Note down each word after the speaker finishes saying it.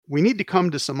we need to come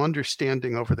to some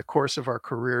understanding over the course of our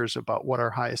careers about what our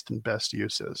highest and best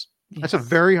use is. That's a Yes.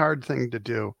 very hard thing to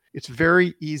do. It's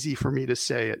very easy for me to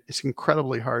say it. It's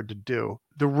incredibly hard to do.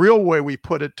 The real way we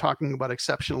put it, talking about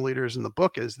exceptional leaders in the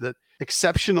book, is that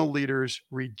exceptional leaders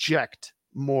reject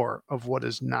more of what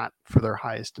is not for their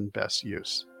highest and best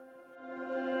use.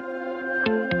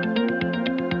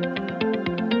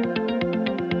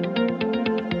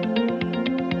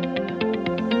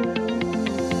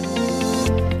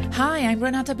 Hi, I'm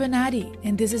Renata Bernardi,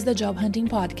 and this is the Job Hunting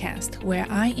Podcast, where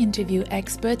I interview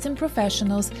experts and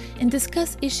professionals and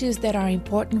discuss issues that are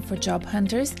important for job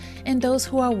hunters and those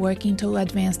who are working to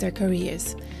advance their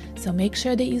careers. So make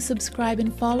sure that you subscribe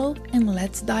and follow, and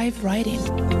let's dive right in.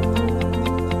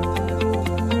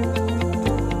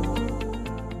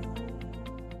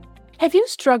 Have you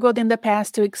struggled in the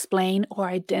past to explain or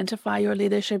identify your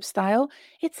leadership style?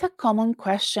 It's a common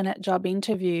question at job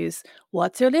interviews.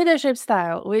 What's your leadership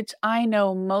style? Which I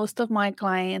know most of my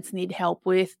clients need help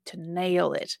with to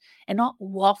nail it and not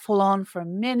waffle on for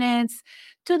minutes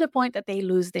to the point that they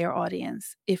lose their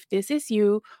audience. If this is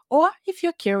you, or if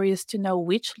you're curious to know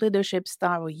which leadership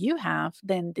style you have,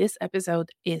 then this episode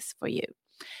is for you.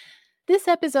 This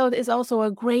episode is also a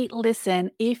great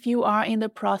listen if you are in the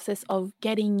process of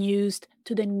getting used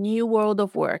to the new world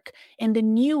of work and the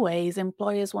new ways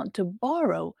employers want to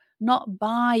borrow, not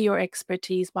buy your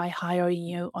expertise by hiring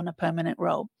you on a permanent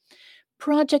role.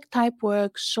 Project type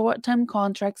work, short-term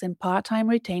contracts, and part-time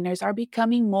retainers are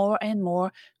becoming more and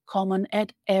more common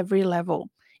at every level,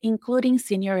 including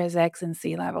senior execs and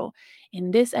C-level.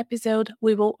 In this episode,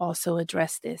 we will also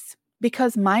address this.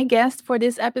 Because my guest for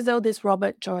this episode is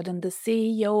Robert Jordan, the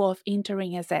CEO of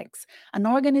Entering Execs, an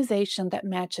organization that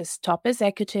matches top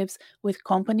executives with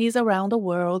companies around the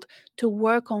world to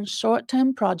work on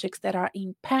short-term projects that are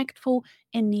impactful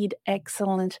and need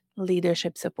excellent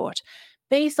leadership support.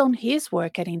 Based on his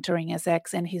work at Entering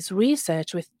Execs and his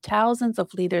research with thousands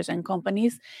of leaders and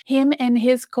companies, him and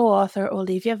his co-author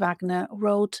Olivia Wagner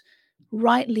wrote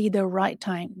Right Leader, Right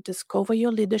Time. Discover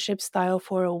your leadership style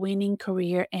for a winning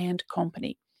career and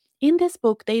company. In this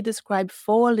book, they describe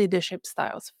 4 leadership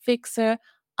styles: fixer,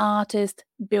 artist,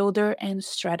 builder, and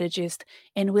strategist,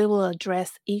 and we will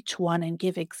address each one and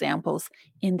give examples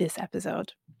in this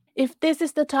episode. If this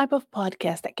is the type of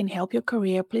podcast that can help your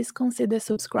career, please consider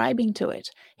subscribing to it.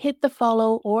 Hit the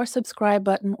follow or subscribe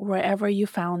button wherever you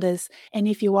found us. And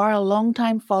if you are a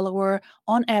longtime follower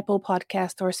on Apple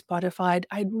Podcast or Spotify,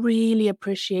 I'd really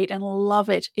appreciate and love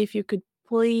it if you could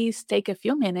please take a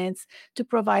few minutes to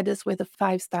provide us with a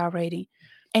 5-star rating.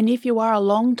 And if you are a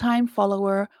longtime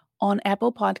follower on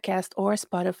Apple Podcast or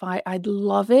Spotify, I'd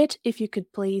love it if you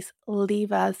could please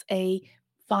leave us a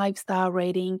 5-star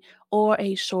rating or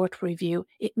a short review.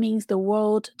 It means the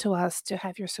world to us to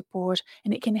have your support,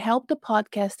 and it can help the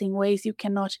podcast in ways you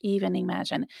cannot even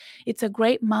imagine. It's a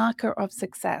great marker of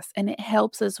success, and it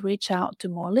helps us reach out to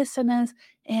more listeners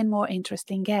and more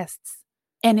interesting guests.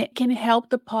 And it can help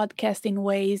the podcast in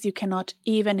ways you cannot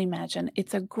even imagine.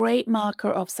 It's a great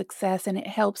marker of success, and it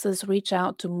helps us reach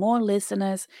out to more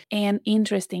listeners and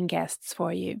interesting guests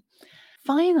for you.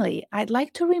 Finally, I'd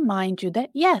like to remind you that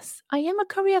yes, I am a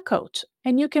career coach,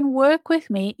 and you can work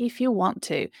with me if you want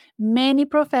to. Many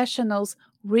professionals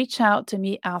reach out to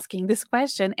me asking this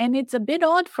question, and it's a bit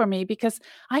odd for me because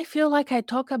I feel like I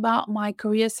talk about my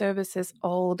career services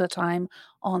all the time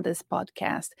on this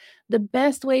podcast. The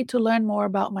best way to learn more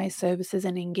about my services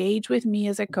and engage with me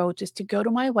as a coach is to go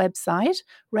to my website,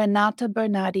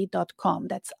 renatabernardi.com.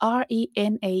 That's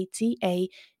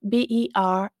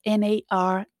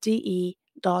RENATABERNARDE.com.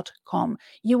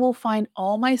 You will find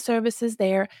all my services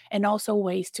there and also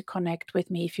ways to connect with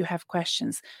me if you have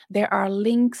questions. There are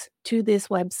links to this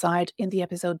website in the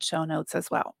episode show notes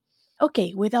as well.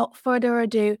 Okay, without further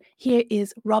ado, here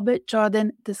is Robert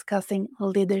Jordan discussing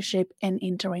leadership and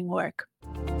entering work.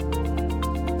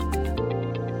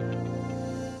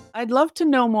 I'd love to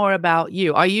know more about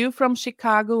you. Are you from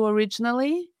Chicago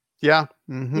originally? Yeah.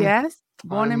 Mm-hmm. Yes?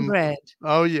 Born and bred.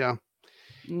 Oh, yeah.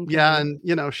 Okay. Yeah. And,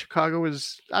 Chicago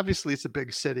is obviously it's a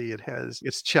big city. It has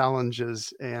its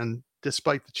challenges. And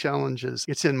despite the challenges,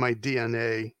 it's in my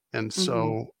DNA. And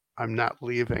so I'm not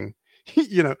leaving.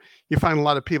 You find a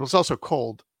lot of people. It's also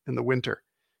cold in the winter.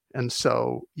 And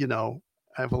so, I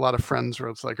have a lot of friends where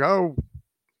it's like, oh,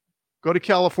 go to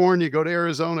California, go to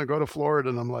Arizona, go to Florida.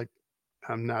 And I'm like,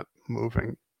 I'm not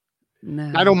moving.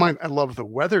 No. I don't mind. I love the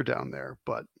weather down there,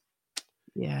 but.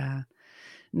 Yeah.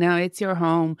 No, it's your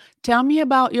home. Tell me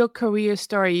about your career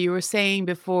story. You were saying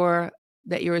before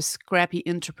that you're a scrappy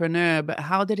entrepreneur, but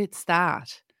how did it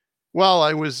start? Well,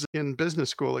 I was in business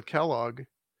school at Kellogg,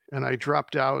 and I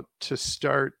dropped out to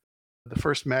start the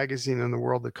first magazine in the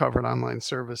world that covered online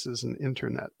services and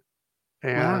internet.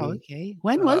 Wow, And okay.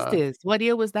 When was uh, this? What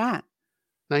year was that?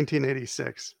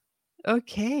 1986.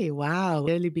 Okay, wow,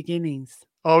 early beginnings.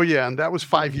 Oh, yeah. And that was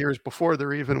 5 Mhm. years before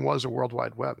there even was a World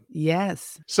Wide Web.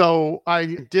 Yes. So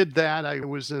I did that. I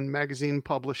was in magazine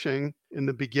publishing. In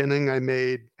the beginning, I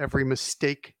made every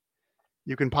mistake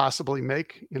you can possibly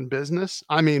make in business.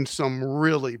 I mean, some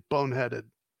really boneheaded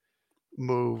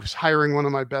moves. Hiring one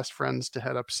of my best friends to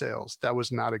head up sales. That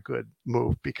was not a good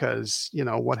move because,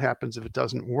 what happens if it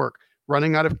doesn't work?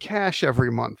 Running out of cash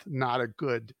every month, not a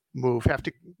good move. Have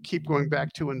to keep going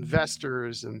back to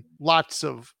investors and lots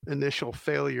of initial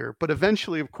failure. But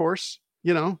eventually, of course,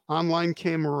 online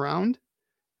came around.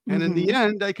 And in the Mhm.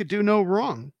 end, I could do no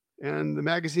wrong. And the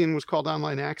magazine was called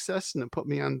Online Access, and it put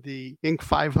me on the Inc.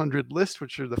 500 list,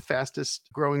 which are the fastest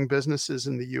growing businesses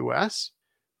in the US.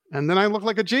 And then I looked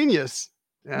like a genius.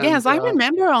 And Yes, I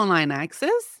remember online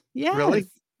access. Yes. really, and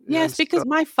Yes, so because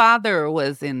my father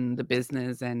was in the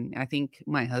business and I think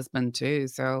my husband too.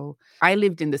 So I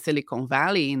lived in the Silicon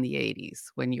Valley in the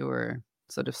 80s when you were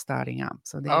sort of starting up.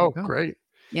 So there you oh, go. great!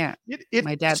 Yeah, It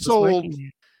my dad was sold, working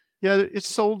there. yeah, it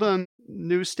sold on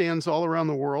newsstands all around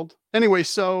the world. Anyway,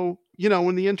 so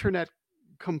when the internet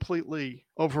completely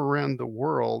overran the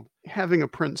world, having a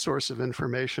print source of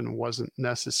information wasn't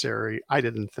necessary. I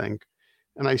didn't think,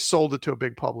 and I sold it to a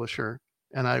big publisher.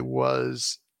 And I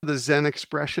was the Zen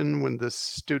expression: when the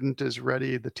student is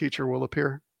ready, the teacher will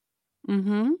appear.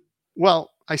 Mhm.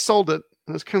 Well, I sold it.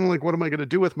 And it's kind of like, what am I going to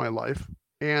do with my life?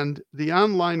 And the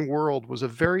online world was a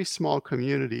very small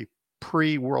community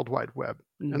pre World Wide Web.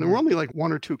 And there were Mhm. only like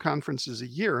one or two conferences a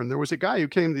year. And there was a guy who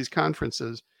came to these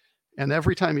conferences, and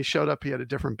every time he showed up, he had a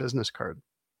different business card.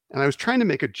 And I was trying to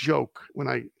make a joke when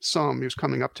I saw him. He was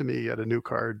coming up to me at a new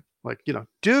card, like,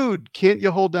 dude, can't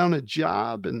you hold down a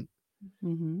job? And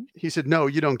Mhm. he said, no,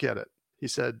 you don't get it. He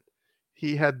said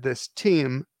he had this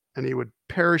team and he would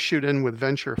parachute in with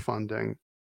venture funding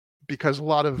because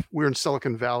we're in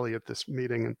Silicon Valley at this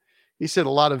meeting. And he said a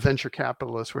lot of venture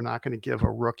capitalists were not going to give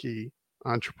a rookie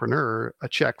entrepreneur a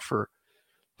check for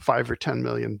 5 or $10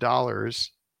 million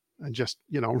and just,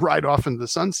 ride off into the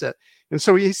sunset. And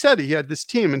so he said he had this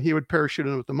team and he would parachute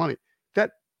in with the money.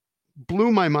 That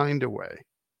blew my mind away.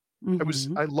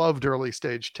 Mhm. I loved early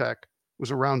stage tech,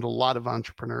 was around a lot of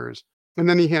entrepreneurs. And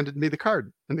then he handed me the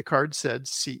card, and the card said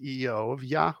CEO of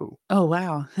Yahoo. Oh,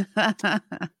 wow.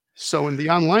 So in the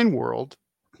online world,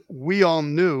 we all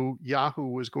knew Yahoo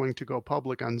was going to go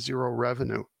public on zero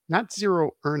revenue, not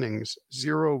zero earnings,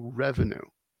 zero revenue.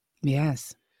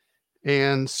 Yes.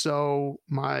 And so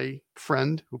my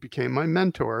friend, who became my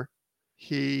mentor,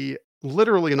 he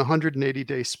literally in a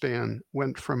 180-day span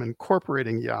went from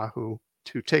incorporating Yahoo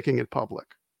to taking it public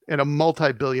at a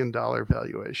multi-billion-dollar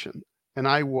valuation. And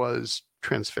I was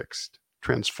transfixed,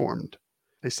 transformed.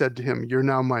 I said to him, "You're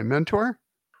now my mentor.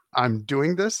 I'm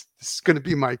doing this. This is going to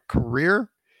be my career."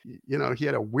 He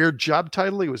had a weird job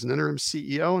title. He was an interim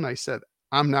CEO. And I said,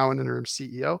 "I'm now an interim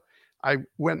CEO." I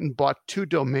went and bought two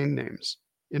domain names,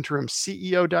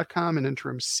 interimceo.com and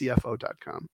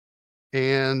interimcfo.com,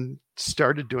 and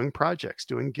started doing projects,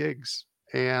 doing gigs,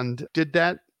 and did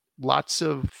that. Lots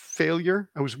of failure.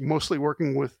 I was mostly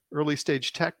working with early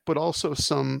stage tech, but also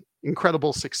some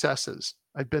incredible successes.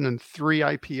 I've been in 3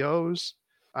 IPOs.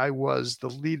 I was the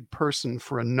lead person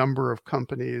for a number of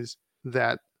companies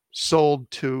that sold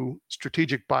to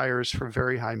strategic buyers for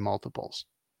very high multiples.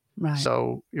 Right.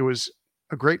 So it was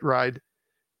a great ride.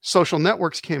 Social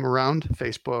networks came around: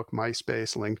 Facebook,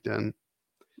 MySpace, LinkedIn.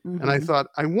 And I Mhm. thought,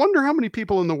 I wonder how many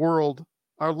people in the world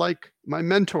are like my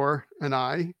mentor and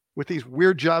I with these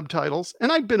weird job titles.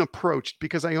 And I'd been approached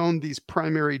because I owned these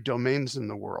primary domains in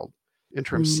the world: Mm.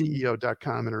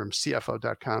 interimceo.com,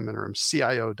 interimcfo.com,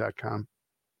 interimcio.com.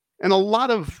 And a lot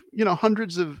of,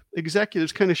 hundreds of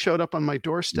executives kind of showed up on my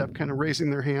doorstep, kind of raising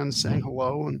their hands, saying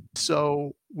hello. And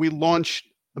so we launched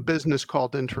a business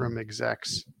called Interim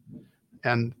Execs.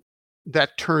 And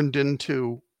that turned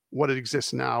into what it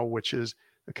exists now, which is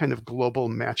a kind of global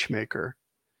matchmaker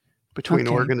between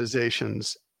Okay.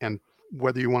 organizations and,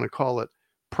 whether you want to call it,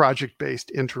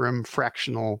 project-based interim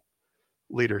fractional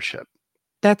leadership.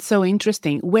 That's so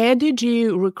interesting. Where did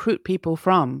you recruit people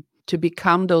from to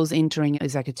become those interim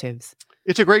executives?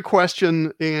 It's a great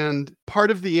question. And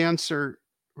part of the answer,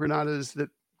 Renata, is that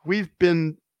we've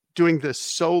been doing this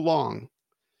so long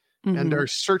and Mhm. our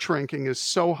search ranking is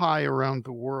so high around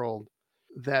the world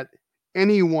that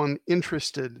anyone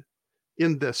interested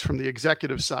in this from the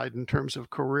executive side in terms of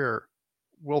career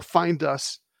will find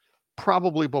us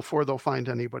probably before they'll find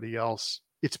anybody else.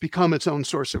 It's become its own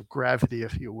source of gravity,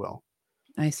 if you will.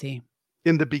 I see.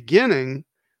 In the beginning,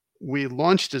 we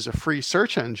launched as a free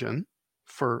search engine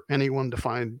for anyone to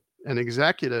find an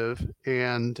executive,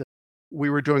 and we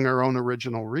were doing our own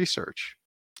original research.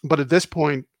 But at this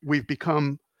point, we've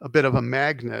become a bit of a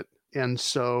magnet. And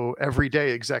so every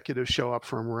day executives show up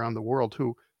from around the world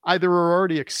who either are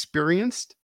already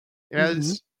experienced Hmm.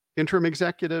 as interim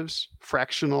executives,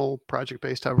 fractional,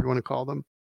 project-based, however you want to call them,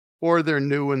 or they're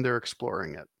new and they're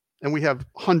exploring it. And we have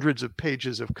hundreds of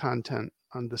pages of content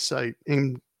on the site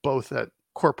aimed both at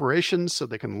corporations so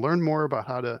they can learn more about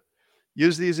how to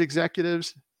use these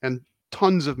executives, and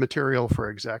tons of material for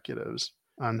executives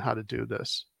on how to do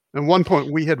this. At one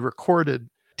point, we had recorded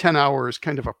 10 hours,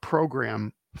 kind of a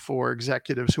program for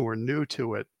executives who were new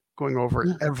to it, going over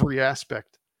every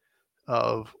aspect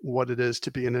of what it is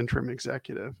to be an interim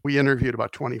executive. We interviewed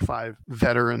about 25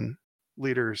 veteran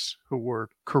leaders who were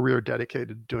career dedicated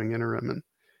to doing interim and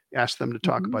asked them to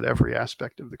talk Hmm. about every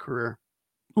aspect of the career.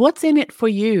 What's in it for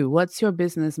you? What's your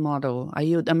business model? Are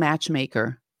you a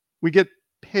matchmaker? We get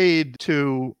paid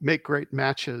to make great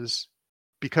matches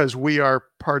because we are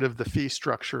part of the fee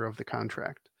structure of the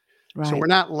contract. So we're Right.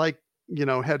 not like,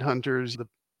 headhunters, the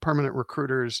permanent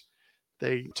recruiters.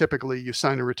 They typically, you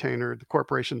sign a retainer, the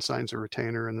corporation signs a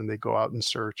retainer, and then they go out and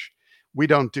search. We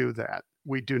don't do that.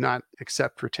 We do not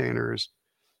accept retainers.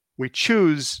 We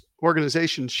choose,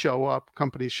 organizations show up,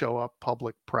 companies show up,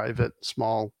 public, private,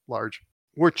 small, large.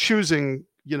 We're choosing,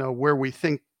 where we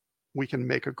think we can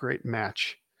make a great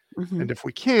match. Hmm. And if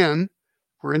we can,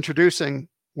 we're introducing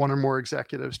one or more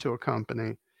executives to a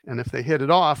company. And if they hit it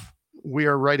off, we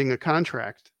are writing a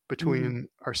contract Hmm. between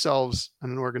ourselves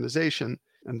and an organization,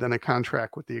 and then a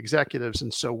contract with the executives.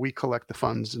 And so we collect the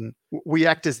funds and we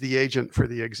act as the agent for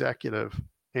the executive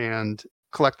and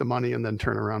collect the money and then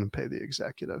turn around and pay the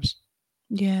executives.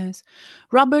 Yes.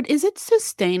 Robert, is it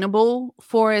sustainable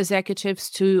for executives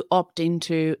to opt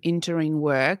into interim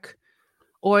work?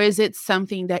 Or is it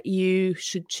something that you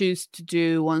should choose to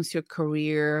do once your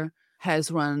career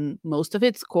has run most of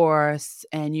its course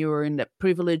and you're in the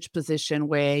privileged position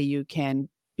where you can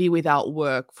be without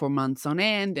work for months on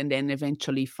end and then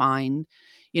eventually find,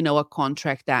 a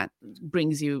contract that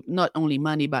brings you not only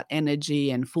money but energy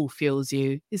and fulfills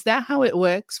you? Is that how it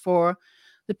works for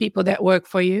the people that work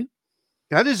for you?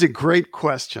 That is a great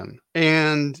question.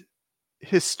 And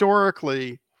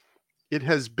historically, it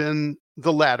has been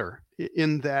the latter,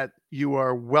 in that you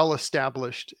are well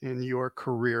established in your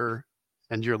career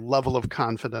and your level of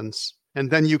confidence. And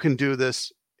then you can do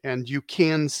this and you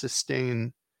can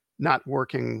sustain not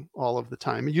working all of the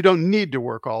time. You don't need to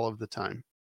work all of the time.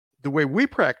 The way we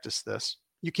practice this,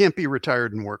 you can't be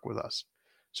retired and work with us.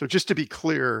 So, just to be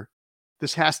clear,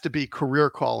 this has to be career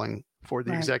calling for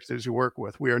the Right. executives we work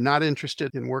with. We are not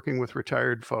interested in working with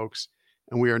retired folks,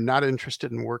 and we are not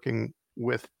interested in working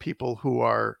with people who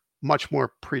are much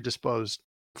more predisposed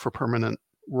for permanent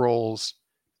roles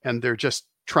and they're just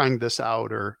trying this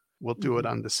out or will do it Mhm.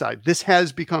 on the side. This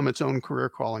has become its own career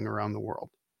calling around the world.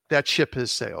 That ship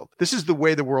has sailed. This is the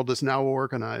way the world is now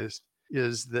organized,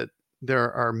 is that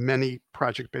there are many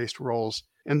project-based roles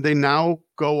and they now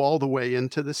go all the way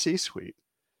into the C-suite.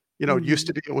 It used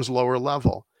to Mhm. be it was lower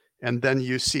level. And then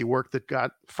you see work that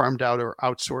got farmed out or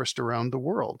outsourced around the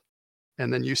world.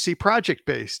 And then you see project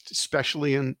based,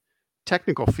 especially in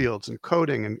technical fields and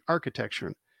coding and architecture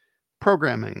and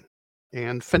programming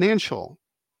and financial.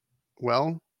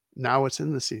 Well, now it's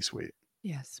in the C suite.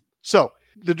 Yes. So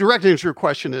the direct answer to your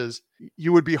question is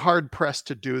you would be hard pressed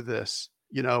to do this.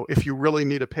 If you really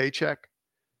need a paycheck,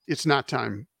 it's not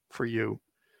time for you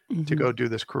to Mhm. go do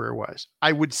this career wise.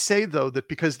 I would say, though, that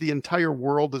because the entire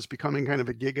world is becoming kind of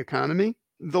a gig economy,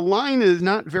 the line is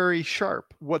not very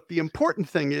sharp. What the important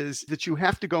thing is that you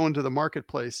have to go into the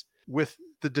marketplace with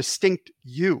the distinct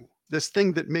you, this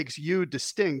thing that makes you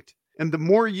distinct. And the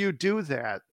more you do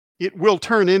that, it will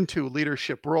turn into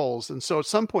leadership roles. And so at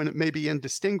some point, it may be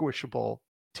indistinguishable.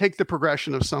 Take the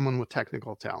progression of someone with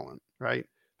technical talent, right?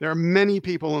 There are many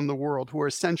people in the world who are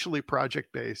essentially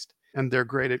project based and they're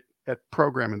great at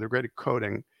programming, they're great at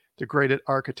coding, they're great at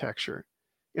architecture,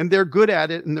 and they're good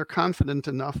at it and they're confident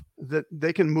enough that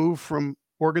they can move from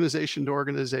organization to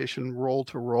organization, role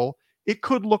to role. It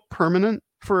could look permanent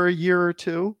for a year or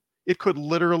two. It could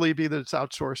literally be that it's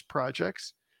outsourced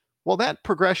projects. Well, that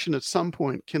progression at some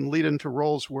point can lead into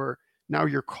roles where now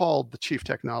you're called the chief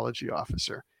technology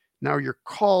officer. Now you're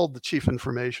called the chief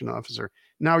information officer.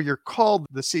 Now you're called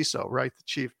the CISO, right? The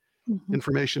chief Mhm.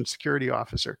 information security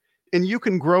officer. And you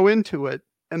can grow into it.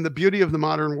 And the beauty of the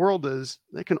modern world is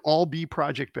they can all be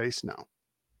project based now,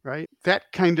 right?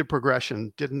 That kind of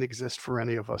progression didn't exist for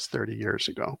any of us 30 years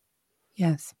ago.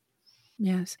 Yes.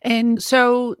 Yes. And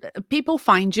so people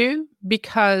find you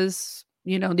because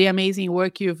the amazing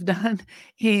work you've done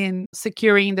in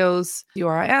securing those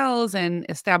URLs and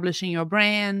establishing your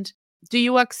brand. Do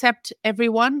you accept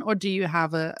everyone, or do you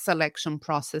have a selection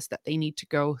process that they need to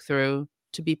go through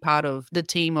to be part of the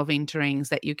team of interns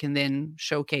that you can then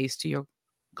showcase to your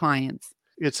clients?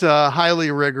 It's a highly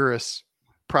rigorous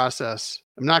process.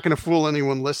 I'm not going to fool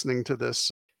anyone listening to this.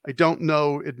 I don't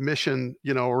know admission,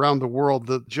 around the world.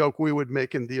 The joke we would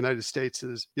make in the United States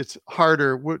is it's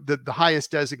harder. The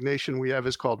highest designation we have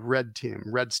is called Red Team.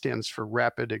 Red stands for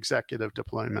Rapid Executive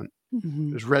Deployment. Mhm.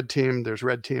 There's Red Team, there's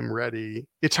Red Team Ready.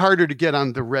 It's harder to get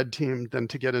on the Red Team than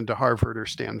to get into Harvard or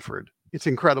Stanford. It's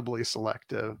incredibly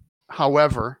selective.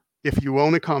 However, if you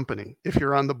own a company, if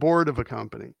you're on the board of a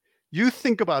company, you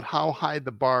think about how high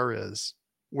the bar is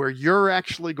where you're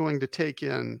actually going to take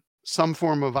in some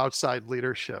form of outside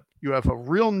leadership. You have a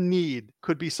real need.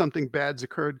 Could be something bad's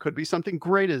occurred, could be something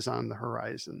great is on the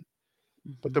horizon.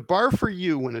 But the bar for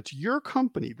you, when it's your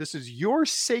company, this is your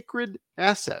sacred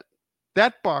asset.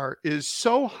 That bar is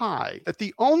so high that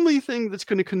the only thing that's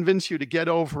going to convince you to get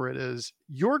over it is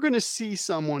you're going to see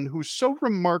someone who's so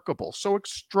remarkable, so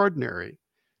extraordinary,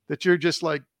 that you're just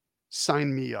like,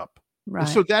 sign me up. And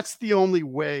so Right. that's the only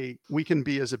way we can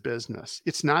be as a business.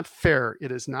 It's not fair.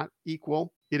 It is not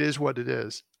equal. It is what it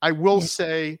is. I will Yeah.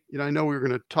 say, I know we were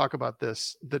going to talk about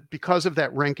this, that because of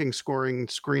that ranking, scoring,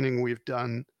 screening we've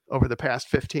done over the past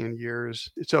 15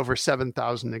 years, it's over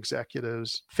 7,000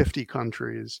 executives, 50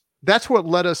 countries. That's what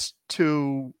led us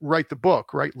to write the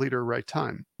book, Right Leader, Right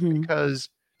Time. Mhm. Because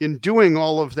in doing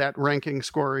all of that ranking,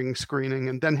 scoring, screening,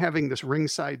 and then having this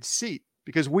ringside seat,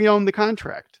 because we own the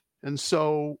contract. And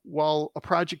so while a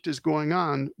project is going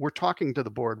on, we're talking to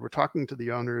the board, we're talking to the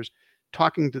owners,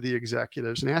 talking to the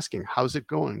executives and asking, how's it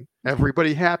going?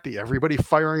 Everybody happy? Everybody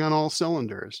firing on all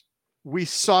cylinders? We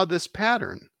saw this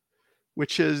pattern,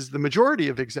 which is the majority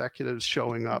of executives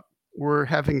showing up were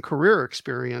having career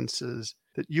experiences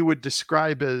that you would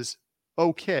describe as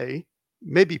okay,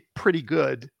 maybe pretty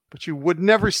good, but you would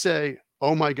never say,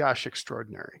 oh my gosh,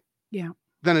 extraordinary. Yeah.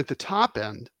 Then at the top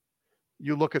end,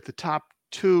 you look at the top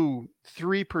 2,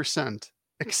 3%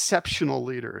 exceptional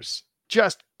leaders,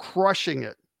 just crushing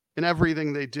it in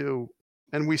everything they do.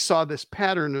 And we saw this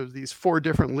pattern of these 4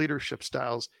 different leadership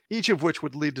styles, each of which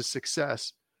would lead to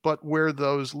success, but where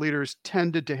those leaders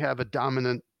tended to have a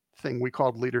dominant thing we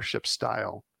called leadership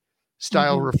style.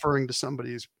 Style Mhm. referring to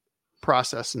somebody's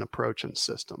process and approach and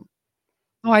system.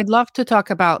 Oh, I'd love to talk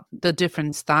about the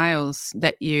different styles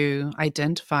that you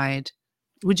identified.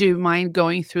 Would you mind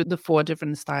going through the 4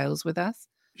 different styles with us?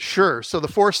 Sure. So the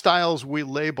 4 styles we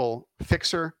label: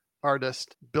 fixer,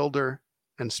 artist, builder,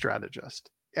 and strategist.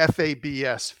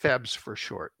 FABS, FABS for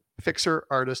short. Fixer,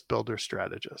 artist, builder,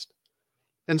 strategist.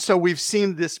 And so we've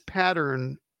seen this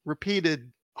pattern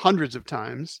repeated hundreds of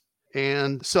times.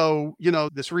 And so,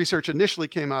 this research initially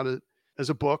came out as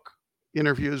a book,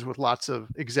 interviews with lots of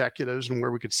executives and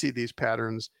where we could see these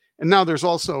patterns. And now there's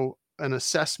also an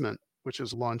assessment, which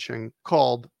is launching,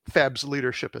 called FABS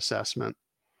Leadership Assessment.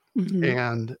 Mhm.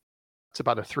 And it's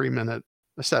about a 3-minute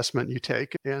assessment you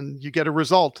take and you get a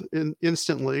result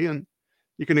instantly. And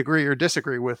you can agree or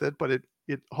disagree with it, but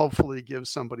it hopefully gives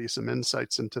somebody some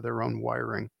insights into their own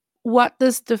wiring. What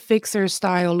does the fixer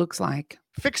style looks like?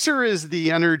 Fixer is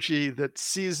the energy that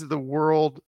sees the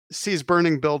world, sees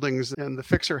burning buildings, and the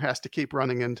fixer has to keep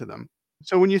running into them.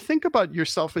 So when you think about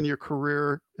yourself and your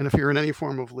career, and if you're in any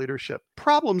form of leadership,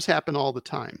 problems happen all the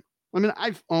time. I mean,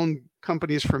 I've owned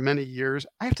companies for many years.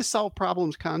 I have to solve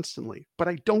problems constantly, but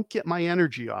I don't get my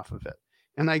energy off of it.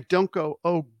 And I don't go,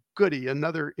 oh, goody,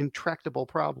 another intractable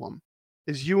problem.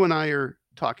 As you and I are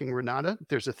talking, Renata,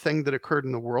 there's a thing that occurred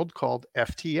in the world called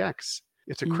FTX.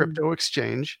 It's a Mm. crypto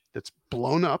exchange that's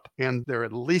blown up, and there are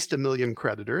at least 1 million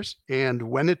creditors. And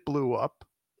when it blew up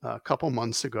a couple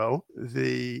months ago,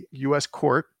 the US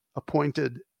court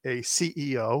appointed a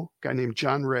CEO, a guy named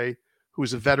John Ray, who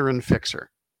was a veteran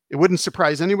fixer. It wouldn't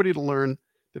surprise anybody to learn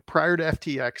that prior to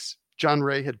FTX, John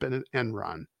Ray had been at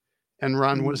Enron.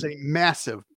 Enron was Mm. a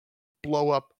massive blow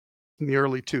up in the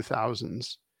early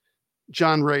 2000s.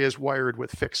 John Ray is wired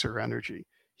with fixer energy.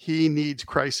 He needs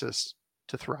crisis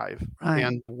to thrive. Right.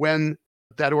 And when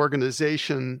that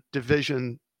organization,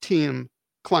 division, team,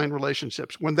 client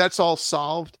relationships, when that's all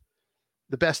solved,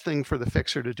 the best thing for the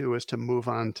fixer to do is to move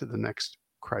on to the next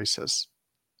crisis.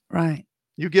 Right.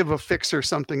 You give a fixer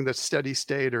something that's steady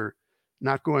state or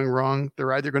not going wrong,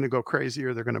 they're either going to go crazy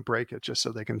or they're going to break it just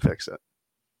so they can fix it.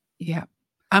 Yeah.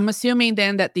 I'm assuming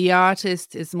then that the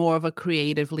artist is more of a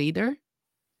creative leader.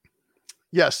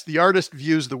 Yes, the artist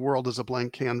views the world as a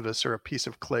blank canvas or a piece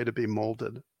of clay to be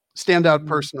molded. Standout Mhm.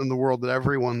 person in the world that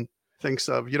everyone thinks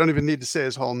of. You don't even need to say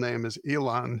his whole name, is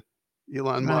Elon.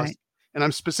 Elon Musk. Right. And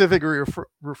I'm specifically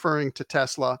referring to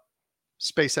Tesla,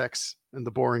 SpaceX, and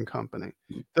the Boring Company.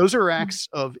 Those are Mm. acts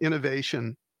of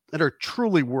innovation that are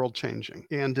truly world changing.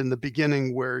 And in the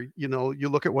beginning, where, you know, you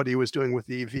look at what he was doing with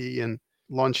EV and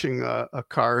launching a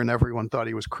car, and everyone thought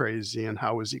he was crazy and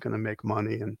how was he going to make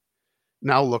money? And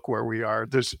now look where we are.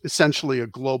 There's essentially a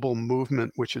global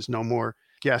movement, which is no more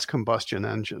gas combustion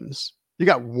engines. You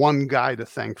got one guy to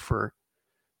thank for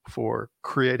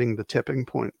creating the tipping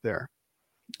point there.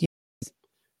 Yes.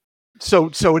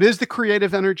 So it is the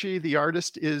creative energy. The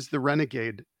artist is the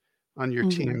renegade on your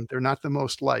Mhm. team. They're not the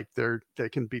most liked. They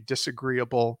can be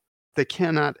disagreeable. They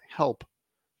cannot help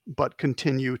but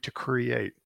continue to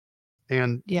create.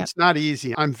 And Yep. it's not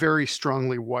easy. I'm very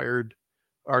strongly wired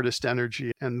artist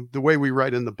energy. And the way we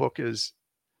write in the book is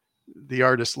the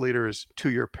artist leader is to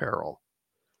your peril,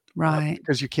 Right.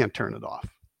 because you can't turn it off.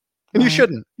 And you Right.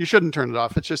 shouldn't. You shouldn't turn it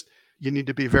off. It's just you need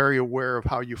to be very aware of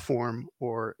how you form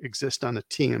or exist on a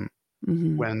team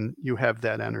Mhm. when you have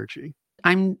that energy.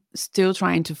 I'm still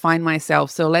trying to find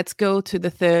myself. So let's go to the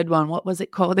third one. What was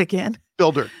it called again?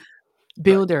 Builder. Right.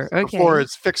 Builder. Before Okay.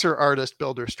 it's fixer, artist,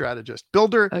 builder, strategist.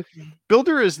 Builder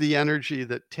is the energy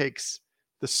that takes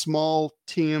the small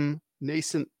team,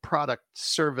 nascent product,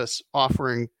 service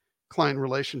offering, client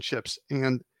relationships,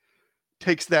 and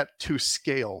takes that to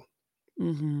scale,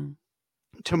 Mhm.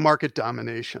 to market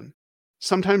domination.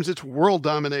 Sometimes it's world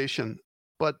domination,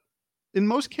 but in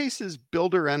most cases,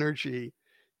 builder energy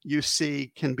you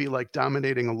see can be like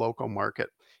dominating a local market.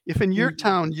 If in your Mhm.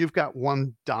 town you've got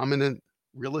one dominant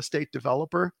real estate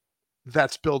developer,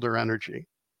 that's builder energy.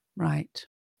 Right.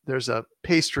 There's a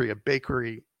pastry, a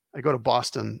bakery. I go to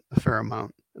Boston a fair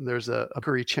amount, and there's a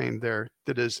bakery chain there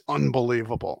that is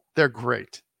unbelievable. They're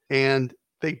great. And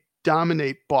they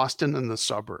dominate Boston and the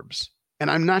suburbs. And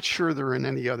I'm not sure they're in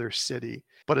any other city,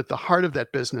 but at the heart of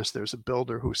that business, there's a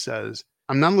builder who says,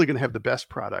 I'm not only going to have the best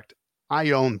product,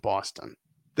 I own Boston.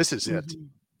 This is it. Mhm.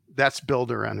 That's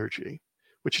builder energy.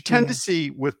 What you tend to Yes. see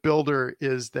with builder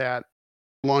is that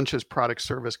launches product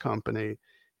service company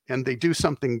and they do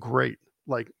something great,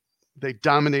 like they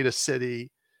dominate a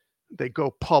city, they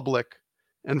go public,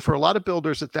 and for a lot of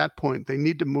builders at that point they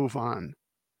need to move on.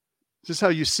 This is how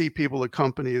you see people at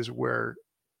companies where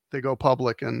they go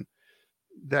public and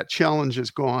that challenge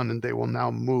is gone and they will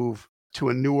now move to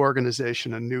a new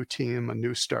organization, a new team, a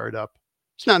new startup.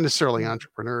 It's not necessarily Mm.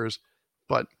 entrepreneurs,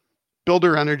 but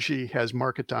builder energy has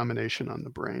market domination on the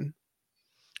brain.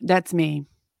 That's me.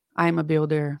 I'm a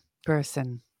builder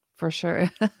person for sure.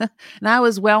 And I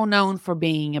was well known for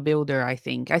being a builder, I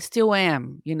think. I still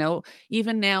am, you know.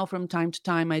 Even now from time to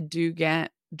time I do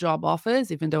get job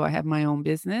offers even though I have my own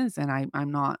business and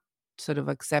I'm not sort of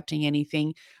accepting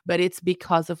anything, but it's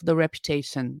because of the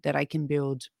reputation that I can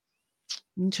build.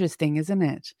 Interesting, isn't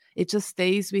it? It just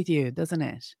stays with you, doesn't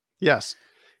it? Yes.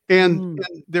 And, Mm.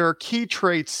 and there are key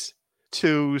traits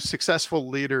to successful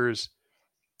leaders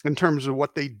in terms of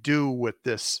what they do with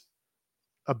this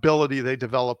ability they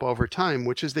develop over time,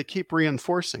 which is they keep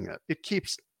reinforcing it. It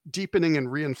keeps deepening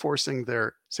and reinforcing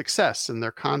their success and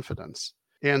their confidence.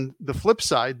 And the flip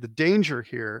side, the danger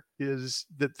here is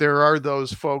that there are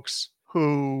those folks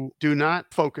who do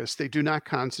not focus, they do not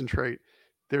concentrate.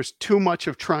 There's too much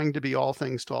of trying to be all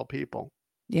things to all people.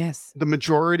 Yes. The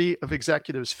majority of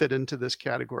executives fit into this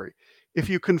category. If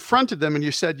you confronted them and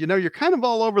you said, you know, you're kind of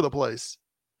all over the place,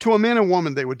 to a man and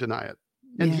woman, they would deny it.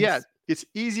 And yet, Yes. it's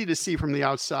easy to see from the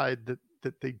outside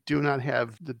that they do not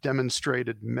have the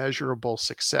demonstrated measurable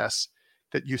success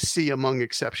that you see among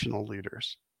exceptional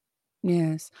leaders.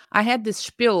 Yes. I had this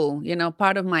spiel, you know,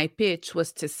 part of my pitch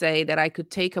was to say that I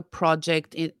could take a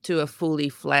project to a fully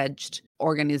fledged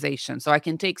organization. So I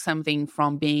can take something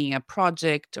from being a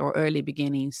project or early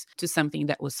beginnings to something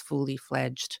that was fully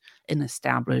fledged and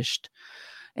established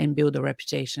and build a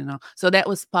reputation. So that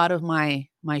was part of my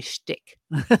shtick.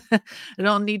 I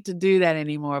don't need to do that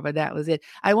anymore, but that was it.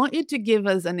 I want you to give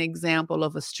us an example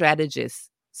of a strategist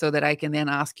so that I can then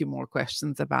ask you more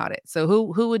questions about it. So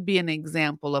who would be an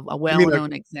example of a You mean an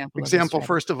well-known example of a example strategy?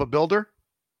 first of a builder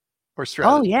or Oh,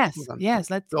 strategist? yes. Hold on. Yes,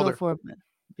 let's go Builder. for a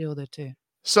builder too.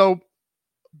 So,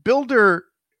 builder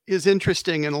is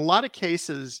interesting. In a lot of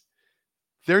cases,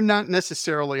 they're not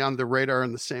necessarily on the radar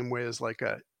in the same way as like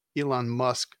a Elon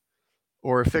Musk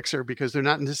or a fixer because they're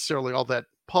not necessarily all that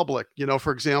public. You know,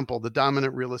 for example, the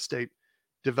dominant real estate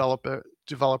developer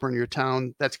in your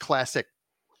town, that's classic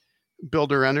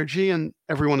builder energy and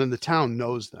everyone in the town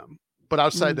knows them. But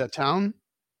outside Mm, that town,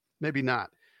 maybe not.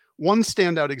 One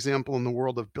standout example in the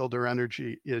world of builder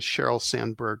energy is Sheryl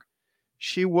Sandberg.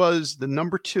 She was the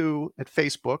number 2 at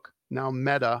Facebook, now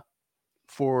Meta,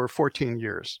 for 14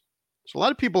 years. So a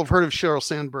lot of people have heard of Sheryl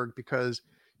Sandberg because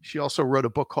she also wrote a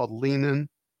book called Lean In,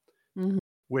 Mhm.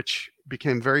 which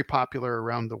became very popular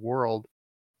around the world.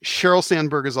 Sheryl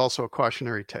Sandberg is also a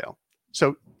cautionary tale.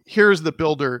 So here's the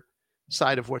builder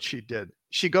side of what she did.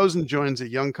 She goes and joins a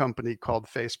young company called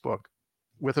Facebook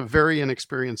with a very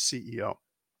inexperienced CEO,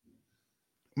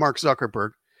 Mark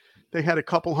Zuckerberg. They had a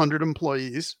couple hundred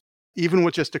employees. Even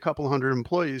with just a couple hundred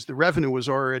employees, the revenue was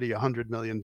already 100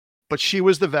 million. But she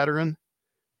was the veteran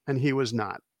and he was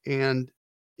not. And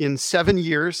in 7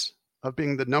 years of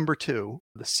being the number two,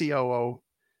 the COO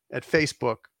at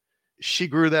Facebook, she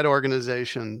grew that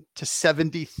organization to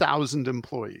 70,000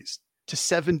 employees, to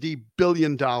 $70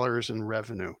 billion in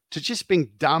revenue, to just being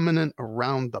dominant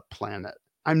around the planet.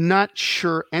 I'm not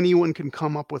sure anyone can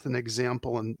come up with an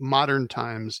example in modern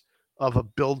times of a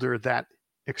builder that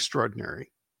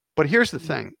extraordinary. But here's the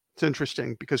thing. It's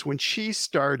interesting because when she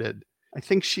started, I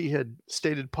think she had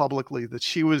stated publicly that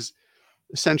she was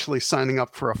essentially signing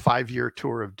up for a 5-year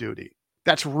tour of duty.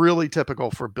 That's really typical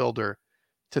for a builder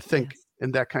to think Yes.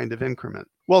 in that kind of increment.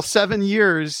 Well, 7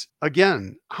 years,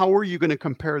 again, how are you going to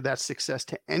compare that success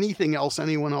to anything else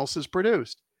anyone else has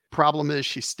produced? Problem is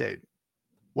she stayed.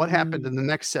 What happened in Mm. the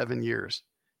next 7 years?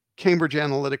 Cambridge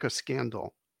Analytica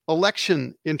scandal,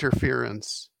 election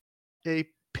interference, a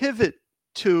pivot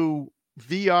to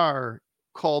VR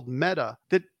called Meta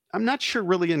that I'm not sure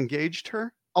really engaged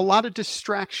her. A lot of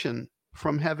distraction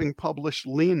from having published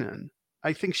Lean In.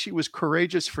 I think she was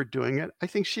courageous for doing it. I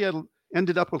think she had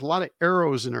ended up with a lot of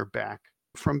arrows in her back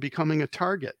from becoming a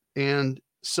target. And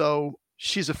so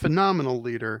she's a phenomenal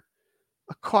leader,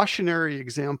 a cautionary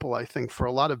example, I think, for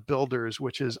a lot of builders,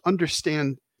 which is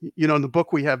understand, in the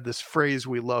book, we have this phrase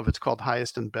we love. It's called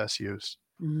highest and best use.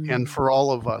 And Mm. for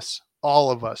all of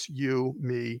us, you,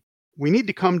 me, we need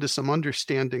to come to some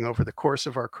understanding over the course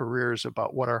of our careers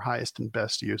about what our highest and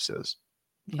best use is.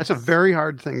 That's a Yes. very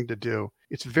hard thing to do.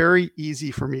 It's very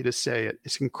easy for me to say it.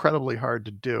 It's incredibly hard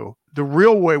to do. The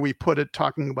real way we put it,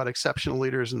 talking about exceptional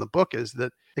leaders in the book, is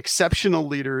that exceptional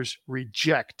leaders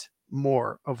reject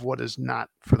more of what is not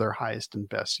for their highest and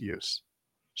best use.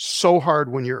 So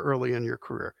hard when you're early in your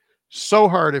career. So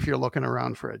hard if you're looking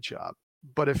around for a job.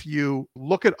 But if you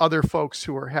look at other folks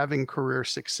who are having career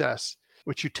success,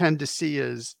 what you tend to see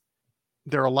is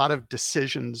there are a lot of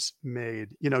decisions made.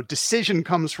 Decision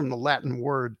comes from the Latin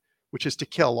word, which is to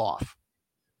kill off.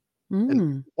 And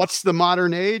Mm. what's the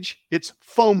modern age? It's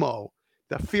FOMO,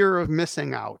 the fear of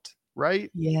missing out, right?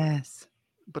 Yes.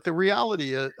 But the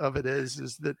reality of it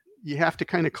is that you have to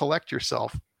kind of collect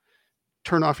yourself,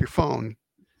 turn off your phone,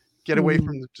 get away Mm.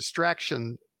 from the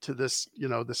distraction to this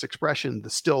expression, the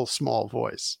still small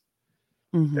voice.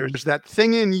 Mhm. There's that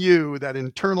thing in you, that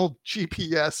internal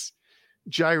GPS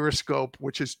gyroscope,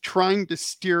 which is trying to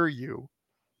steer you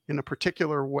in a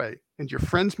particular way. And your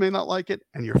friends may not like it,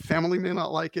 and your family may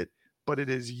not like it, but it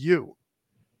is you.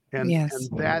 Yes.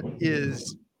 And that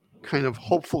is kind of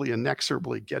hopefully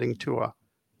inexorably getting to a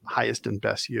highest and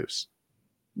best use.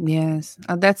 Yes,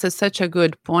 that's such a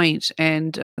good point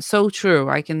and so true.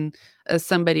 I can, as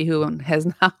somebody who has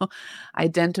now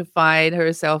identified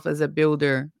herself as a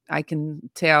builder, I can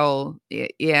tell,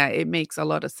 yeah, it makes a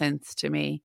lot of sense to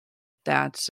me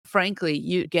that, frankly,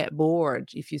 you get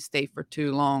bored if you stay for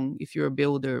too long if you're a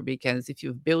builder, because if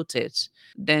you've built it,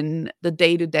 then the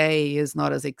day to day is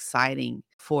not as exciting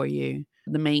for you.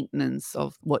 The maintenance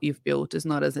of what you've built is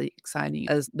not as exciting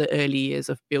as the early years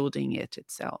of building it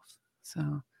itself.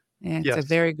 So, yeah, it's a Yes.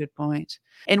 very good point.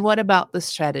 And what about the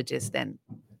strategist then?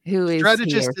 Who is he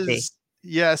Strategist or she? is,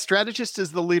 yeah, strategist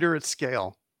is the leader at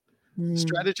scale. Mm.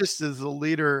 Strategist is the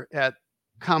leader at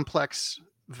complex,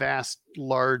 vast,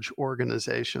 large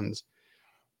organizations.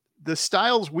 The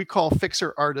styles we call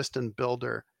fixer, artist, and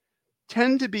builder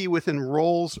tend to be within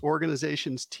roles,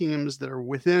 organizations, teams that are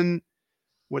within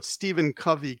what Stephen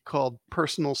Covey called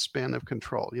personal span of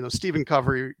control. Stephen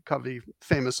Covey,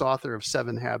 famous author of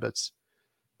 7 Habits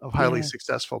of Highly Yes.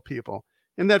 Successful People.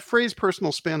 And that phrase,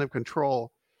 personal span of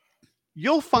control,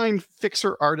 you'll find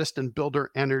fixer, artist, and builder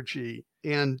energy.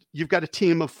 And you've got a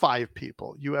team of 5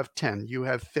 people. You have 10, you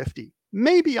have 50,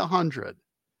 maybe 100.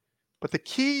 But the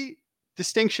key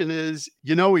distinction is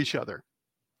you know each other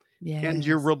and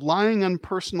you're Yes. relying on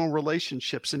personal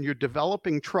relationships and you're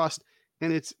developing trust.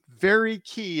 And it's very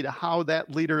key to how that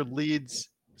leader leads.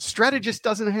 Strategist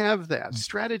doesn't have that.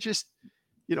 Strategist,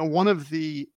 one of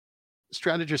the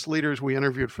strategist leaders we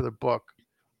interviewed for the book,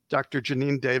 Dr.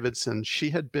 Janine Davidson, she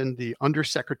had been the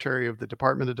undersecretary of the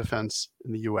Department of Defense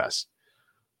in the US.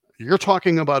 You're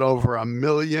talking about over 1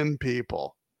 million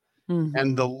people.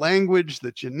 And the Mhm. language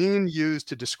that Janine used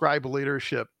to describe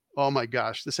leadership Oh my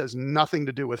gosh, this has nothing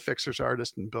to do with fixers,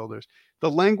 artists, and builders.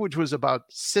 The language was about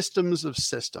systems of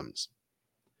systems.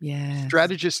 Yes.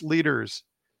 Strategist leaders,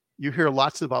 you hear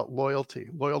lots about loyalty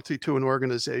to an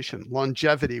organization,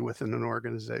 longevity within an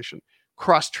organization,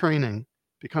 cross training,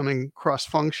 becoming cross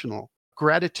functional,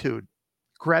 gratitude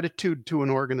to an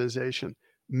organization,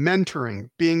 mentoring,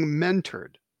 being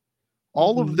mentored.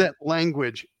 All of Mhm. that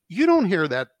language, you don't hear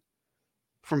that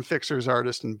from fixers,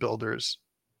 artists, and builders.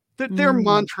 Their Mm.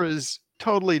 mantra is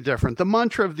totally different. The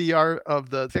mantra of the art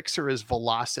of the fixer is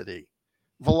velocity.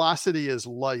 Velocity is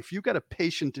life. You got a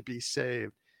patient to be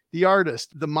saved. The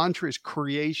artist, the mantra is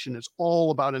creation. It's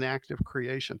all about an active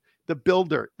creation. The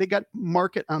builder, they got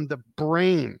market on the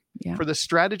brain. Yeah. For the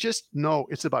strategist, no,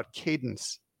 it's about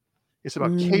cadence. It's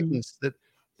about Mm. cadence that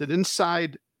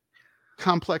inside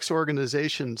complex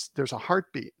organizations, there's a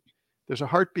heartbeat. There's a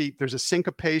heartbeat, there's a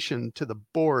syncopation to the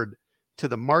board, to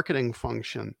the marketing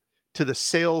function, to the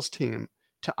sales team,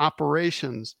 to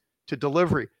operations, to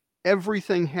delivery.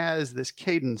 Everything has this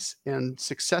cadence, and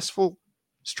successful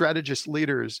strategist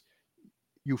leaders,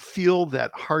 you feel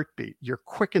that heartbeat. You're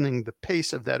quickening the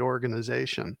pace of that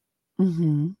organization.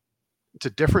 Mhm. It's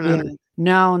a different Yeah. energy.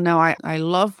 No, no, I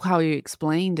love how you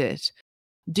explained it.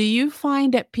 Do you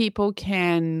find that people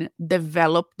can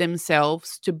develop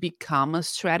themselves to become a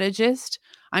strategist?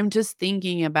 I'm just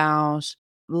thinking about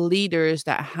leaders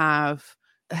that have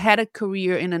had a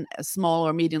career in a small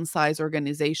or medium-sized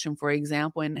organization, for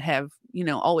example, and have,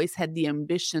 always had the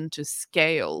ambition to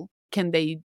scale. Can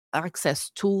they access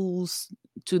tools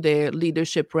to their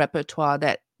leadership repertoire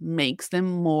that makes them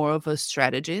more of a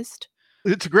strategist?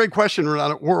 It's a great question,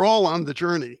 Renata. We're all on the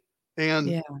journey. And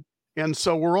Yeah. and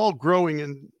so we're all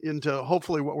growing into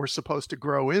hopefully what we're supposed to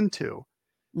grow into.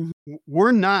 Mhm.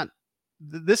 We're not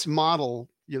this model,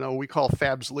 we call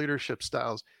Fab's leadership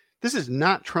styles. This is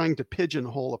not trying to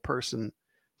pigeonhole a person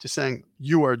to saying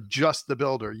you are just the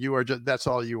builder. You are just that's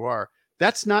all you are.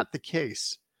 That's not the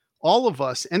case. All of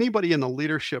us, anybody in a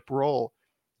leadership role,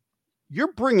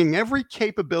 you're bringing every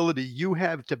capability you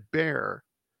have to bear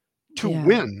to Yeah.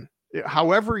 win,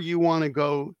 however you want to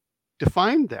go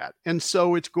define that. And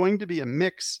so it's going to be a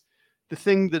mix. The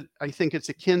thing that I think it's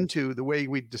akin to the way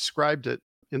we described it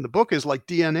in the book is like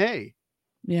DNA.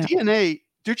 Yeah. DNA,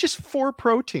 they're just four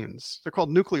proteins. They're called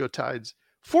nucleotides.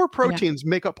 Four Yeah. proteins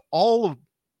make up all of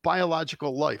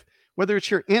biological life, whether it's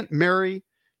your Aunt Mary,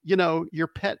 your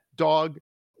pet dog,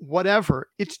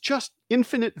 whatever. It's just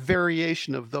infinite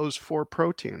variation of those four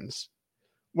proteins.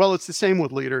 Well, it's the same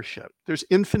with leadership. There's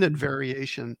infinite Mhm.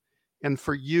 variation. And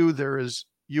for you,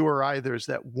 you or I, there's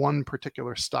that one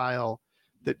particular style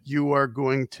that you are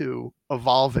going to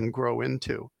evolve and grow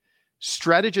into.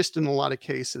 Strategist in a lot of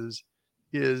cases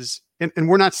and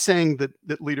we're not saying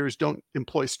that leaders don't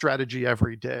employ strategy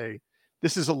every day.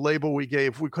 This is a label we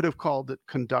gave. We could have called it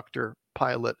conductor,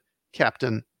 pilot,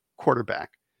 captain,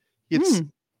 quarterback. It's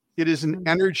Mm. it is an Mm.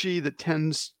 energy that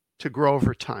tends to grow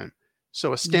over time. So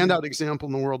a Yeah. standout example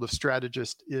in the world of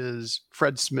strategist is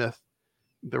Fred Smith,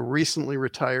 the recently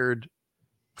retired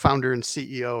founder and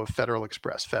CEO of Federal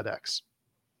Express, FedEx.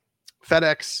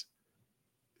 FedEx,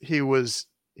 he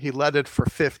led it for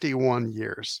 51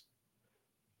 years.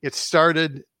 It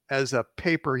started as a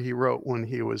paper he wrote when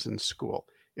he was in school.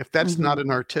 If that's not Mhm.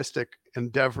 an artistic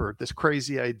endeavor, this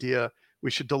crazy idea we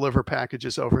should deliver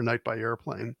packages overnight by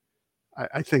airplane,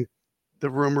 I think the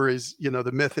rumor is,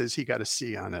 the myth is he got a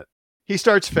C on it. He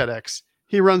starts FedEx.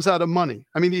 He runs out of money.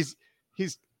 I mean, he's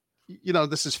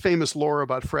this is famous lore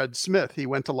about Fred Smith. He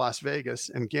went to Las Vegas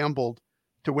and gambled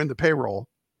to win the payroll,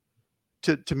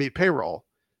 to meet payroll.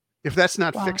 If that's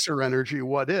not Wow. fixer energy,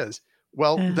 what is?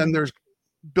 Well, then Uh-huh. there's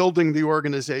building the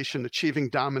organization, achieving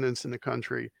dominance in the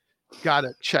country. Got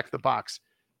it. Check the box.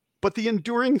 But the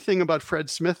enduring thing about Fred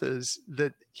Smith is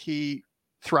that he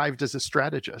thrived as a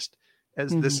strategist,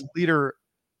 as this Mhm. leader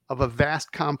of a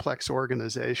vast, complex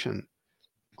organization,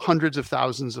 hundreds of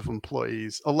thousands of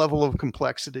employees, a level of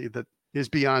complexity that is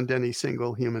beyond any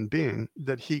single human being,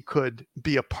 that he could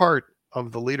be a part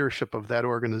of the leadership of that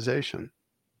organization.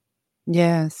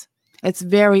 Yes. It's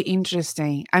very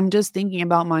interesting. I'm just thinking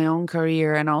about my own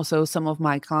career and also some of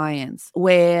my clients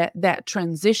where that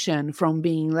transition from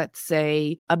being, let's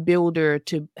say, a builder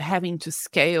to having to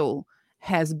scale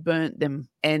has burnt them.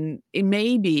 And it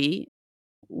may be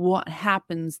what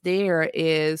happens there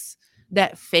is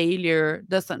that failure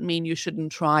doesn't mean you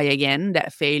shouldn't try again.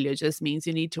 That failure just means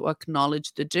you need to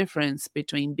acknowledge the difference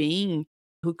between being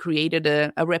who created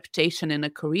a reputation in a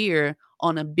career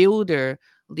on a builder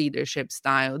leadership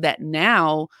style that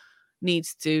now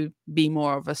needs to be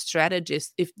more of a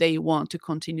strategist if they want to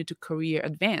continue to career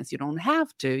advance. You don't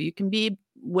have to. You can be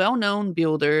well-known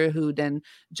builder who then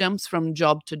jumps from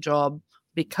job to job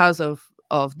because of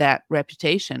that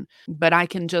reputation. But I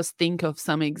can just think of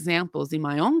some examples in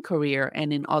my own career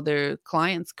and in other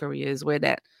clients' careers where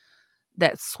that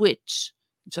switch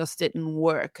just didn't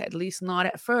work, at least not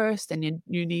at first, and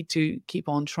you need to keep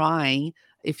on trying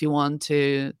if you want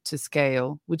to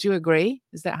scale. Would you agree?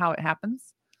 Is that how it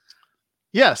happens?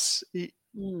 Yes,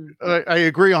 Mm. I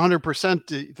agree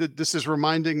 100%. This is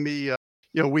reminding me,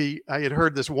 I had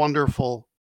heard this wonderful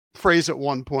phrase at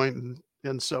one point,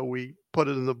 and so we put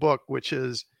it in the book, which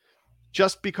is,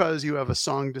 just because you have a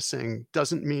song to sing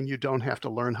doesn't mean you don't have to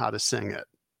learn how to sing it.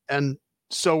 And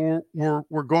so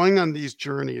we're going on these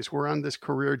journeys. We're on this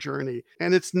career journey,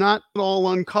 and it's not all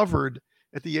uncovered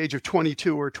at the age of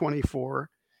 22 or 24.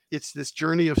 It's this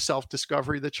journey of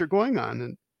self-discovery that you're going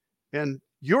on, and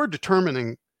you're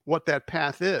determining what that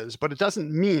path is, but it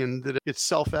doesn't mean that it's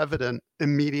self-evident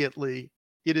immediately.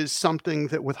 It is something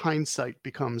that with hindsight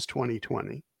becomes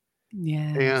 2020.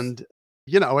 Yes. And,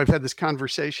 I've had this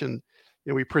conversation,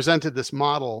 we presented this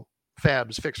model,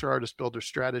 FABS, Fixer, Artist, Builder,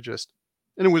 Strategist,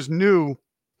 and it was new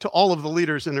to all of the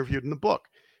leaders interviewed in the book.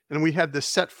 And we had this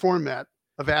set format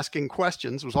of asking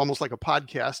questions. It was almost like a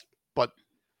podcast, but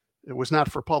it was not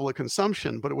for public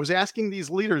consumption, but it was asking these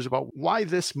leaders about why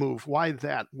this move, why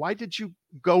that, why did you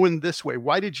go in this way?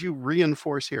 Why did you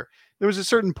reinforce here? There was a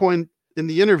certain point in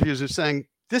the interviews of saying,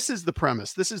 this is the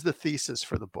premise. This is the thesis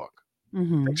for the book.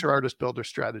 Mm-hmm. Fixer, Artist, Builder,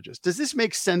 Strategist. Does this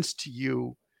make sense to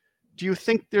you? Do you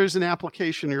think there's an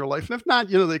application in your life? And if not,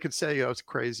 they could say, oh, it's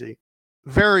crazy.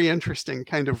 Very interesting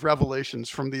kind of revelations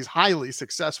from these highly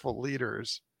successful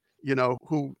leaders,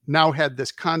 who now had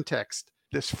this context,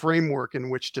 this framework in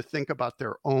which to think about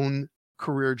their own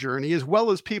career journey, as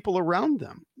well as people around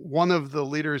them. One of the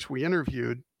leaders we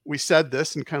interviewed, we said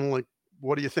this and kind of like,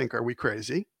 what do you think? Are we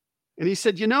crazy? And he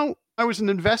said, I was an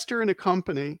investor in a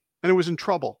company and it was in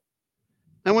trouble.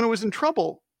 And when it was in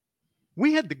trouble,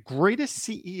 we had the greatest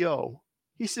CEO.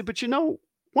 He said, but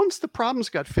once the problems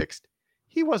got fixed,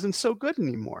 he wasn't so good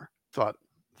anymore. Thought,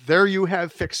 there you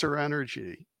have fixer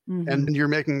energy. Mm-hmm. And you're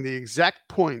making the exact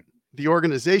point. The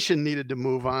organization needed to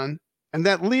move on, and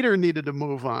that leader needed to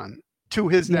move on to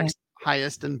his next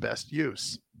highest and best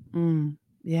use.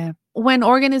 Yeah. When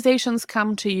organizations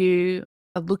come to you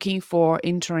looking for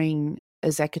interim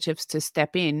executives to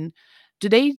step in, do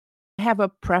they have a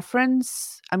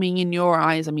preference? I mean, in your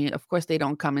eyes, of course, they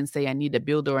don't come and say, I need a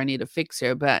builder, I need a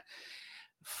fixer, but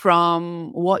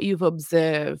from what you've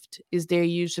observed, is there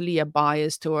usually a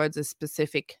bias towards a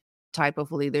specific type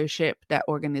of leadership that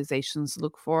organizations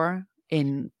look for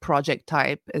in project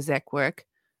type exec work?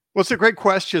 Well, it's a great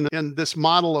question. And this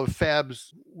model of FABs,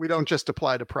 we don't just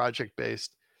apply to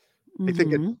project-based. Mm-hmm. I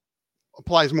think it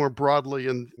applies more broadly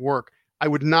in work. I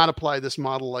would not apply this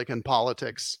model like in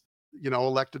politics,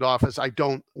 elected office. I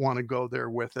don't want to go there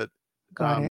with it,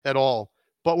 at all.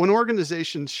 But when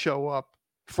organizations show up,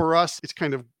 for us,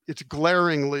 it's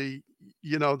glaringly,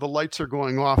 the lights are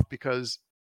going off because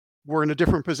we're in a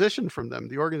different position from them.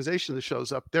 The organization that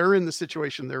shows up, they're in the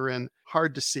situation they're in,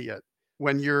 hard to see it.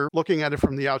 When you're looking at it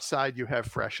from the outside, you have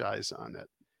fresh eyes on it.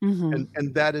 Mm-hmm.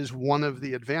 And that is one of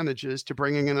the advantages to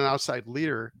bringing in an outside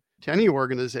leader to any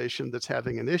organization that's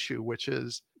having an issue, which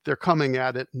is they're coming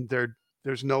at it and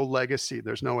there's no legacy,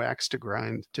 there's no axe to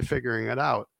grind to figuring it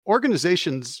out.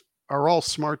 Organizations are all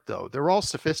smart, though. They're all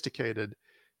sophisticated.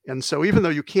 And so even though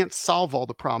you can't solve all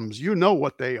the problems, you know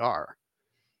what they are.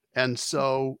 And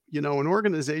so, an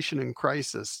organization in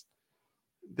crisis,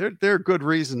 there are good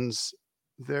reasons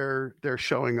they're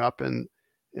showing up, and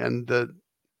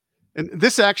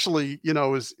this actually,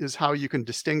 is how you can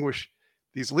distinguish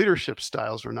these leadership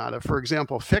styles or not. For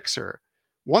example, Fixer,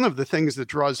 one of the things that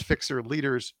draws Fixer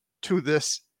leaders to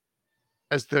this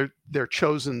as their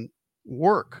chosen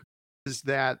work is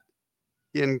that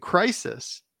in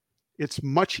crisis, it's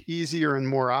much easier and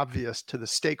more obvious to the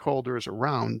stakeholders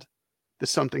around that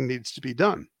something needs to be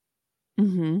done.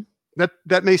 Mm-hmm.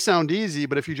 That may sound easy,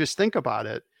 but if you just think about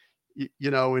it,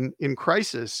 in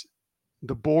crisis,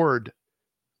 the board,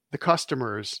 the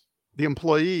customers, the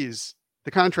employees, the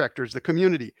contractors, the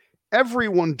community,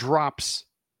 everyone drops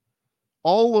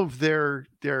all of their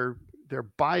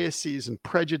biases and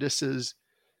prejudices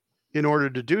in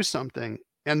order to do something.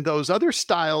 And those other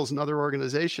styles and other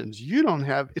organizations, you don't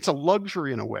have. It's a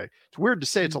luxury in a way. It's weird to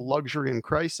say it's a luxury in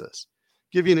crisis.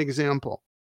 Give you an example.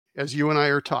 As you and I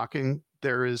are talking,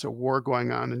 there is a war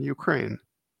going on in Ukraine,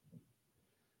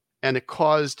 and it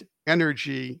caused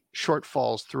energy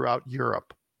shortfalls throughout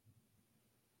Europe.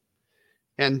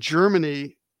 And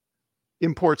Germany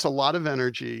imports a lot of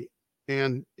energy,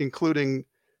 and including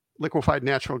liquefied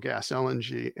natural gas,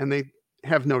 LNG, and they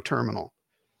have no terminal.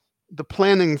 the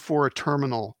planning for a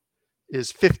terminal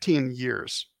is 15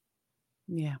 years.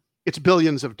 Yeah. It's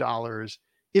billions of dollars.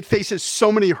 It faces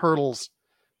so many hurdles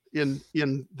in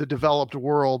the developed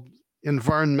world,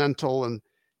 environmental and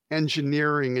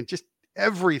engineering and just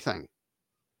everything.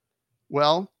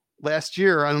 Well, last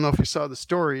year, I don't know if you saw the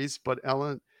stories, but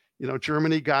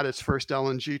Germany got its first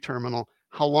LNG terminal.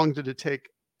 How long did it take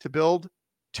to build?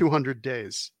 200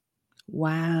 days.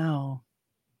 Wow.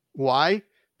 Why?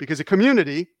 Because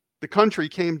the country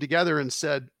came together and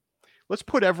said, let's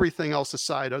put everything else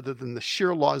aside other than the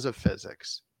sheer laws of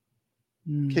physics.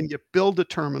 Can you build a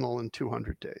terminal in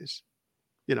 200 days?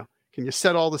 Can you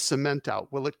set all the cement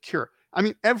out? Will it cure? I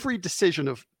mean, every decision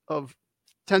of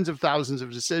tens of thousands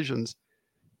of decisions,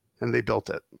 and they built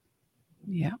it.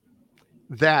 Yeah.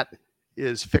 That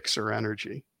is fixer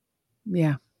energy.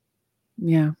 Yeah.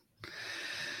 Yeah.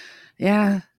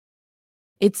 Yeah.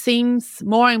 It seems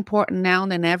more important now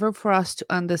than ever for us to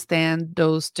understand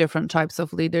those different types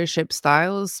of leadership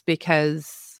styles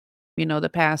because, the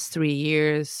past 3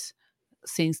 years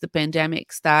since the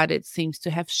pandemic started seems to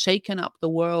have shaken up the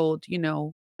world, in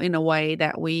a way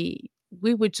that we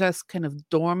were just kind of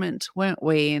dormant, weren't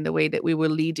we, in the way that we were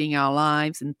leading our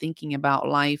lives and thinking about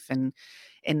life and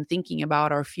thinking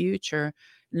about our future.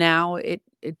 Now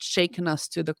it's shaken us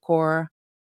to the core.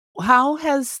 How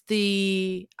has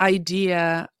the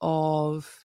idea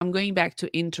of, I'm going back to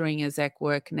entering exec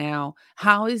work now,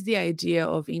 how is the idea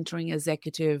of entering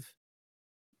executive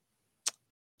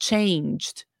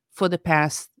changed for the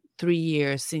past 3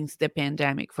 years since the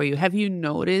pandemic for you? Have you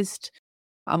noticed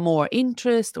a more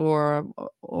interest or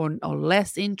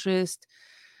less interest?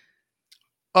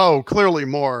 Oh, clearly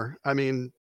more. I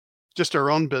mean, just our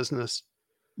own business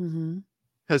Mm-hmm.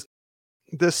 has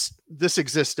this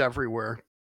exists everywhere.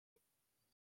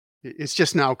 It's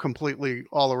just now completely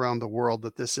all around the world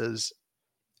that this is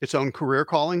its own career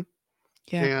calling,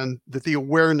 Yeah. and that the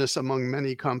awareness among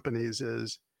many companies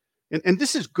is, and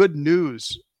this is good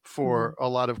news for a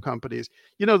lot of companies.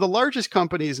 The largest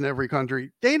companies in every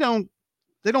country, they don't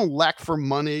lack for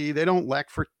money, they don't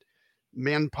lack for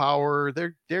manpower.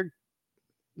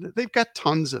 They've got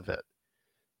tons of it.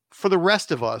 For the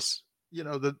rest of us,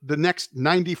 the next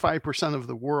 95% of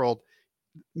the world,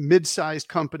 mid-sized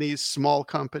companies, small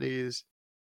companies,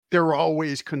 they're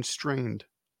always constrained.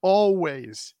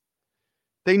 Always.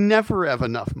 They never have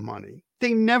enough money.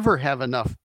 They never have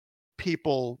enough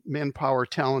people, manpower,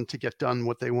 talent to get done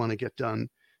what they want to get done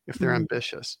if they're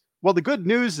ambitious. Well, the good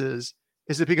news is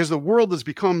that because the world has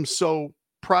become so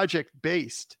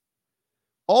project-based,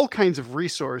 all kinds of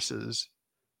resources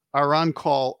are on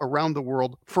call around the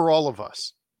world for all of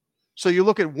us. So you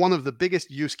look at one of the biggest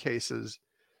use cases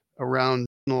around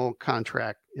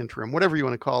contract interim, whatever you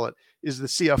want to call it, is the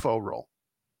CFO role.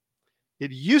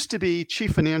 It used to be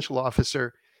chief financial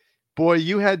officer. Boy,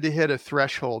 you had to hit a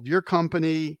threshold. Your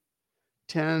company,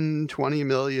 10, 20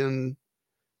 million,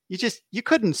 you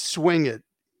couldn't swing it,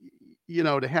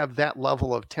 to have that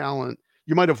level of talent.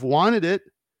 You might have wanted it.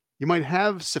 You might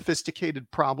have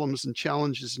sophisticated problems and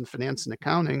challenges in finance and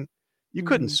accounting. You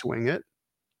couldn't swing it.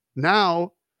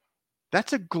 Now,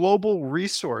 that's a global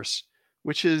resource,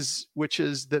 which is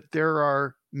that there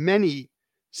are many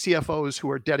CFOs who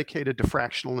are dedicated to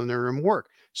fractional and interim work.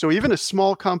 So even a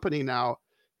small company now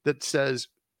that says,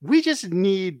 we just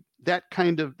need that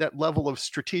level of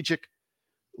strategic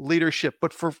leadership,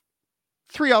 but for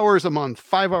 3 hours a month,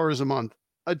 5 hours a month,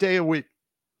 a day a week,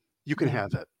 you can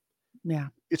have it. Yeah.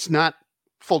 It's not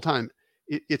full-time.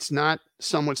 It's not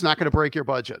going to break your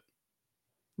budget.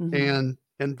 And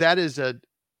that is a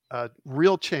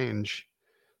real change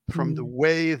from the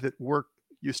way that work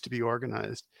used to be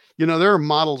organized. There are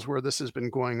models where this has been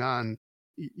going on.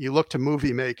 You look to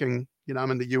movie making,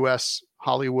 I'm in the US,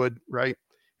 Hollywood, right?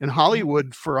 And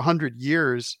Hollywood for 100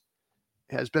 years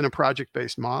has been a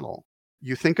project-based model.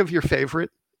 You think of your favorite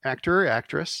actor or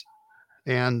actress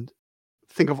and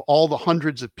think of all the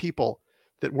hundreds of people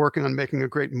that working on making a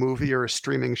great movie or a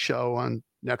streaming show on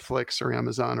Netflix or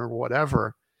Amazon or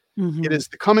whatever. It is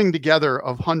the coming together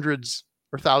of hundreds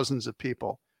or thousands of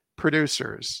people,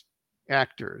 producers,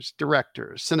 actors,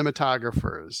 directors,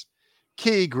 cinematographers,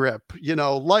 key grip,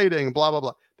 lighting, blah, blah,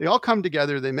 blah. They all come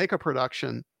together, they make a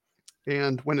production,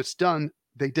 and when it's done,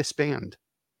 they disband.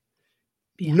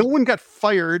 Yeah. No one got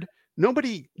fired.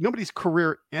 Nobody's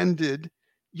career ended.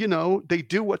 They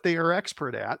do what they are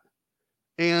expert at,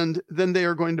 and then they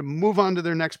are going to move on to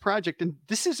their next project. And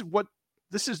this is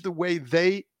the way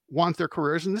they want their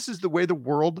careers, and this is the way the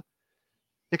world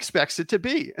expects it to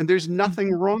be. And there's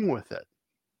nothing wrong with it.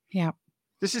 Yeah.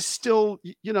 This is still,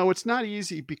 it's not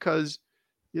easy because,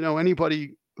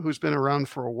 anybody who's been around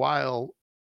for a while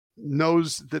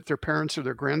knows that their parents or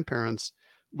their grandparents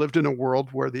lived in a world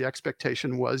where the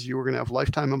expectation was you were going to have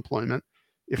lifetime employment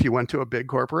if you went to a big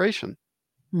corporation.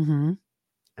 Mm-hmm.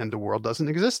 And the world doesn't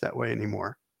exist that way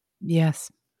anymore. Yes.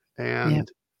 Yeah.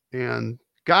 And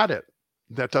got it.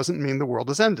 That doesn't mean the world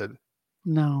has ended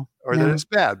No. or that No. it's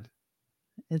bad.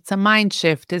 It's a mind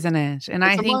shift, isn't it? And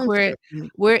It's I a think mind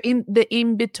shift. we're in the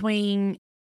in between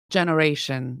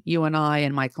generation, you and I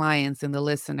and my clients and the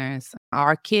listeners.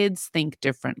 Our kids think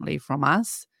differently from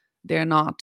us. They're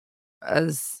not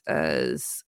as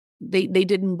they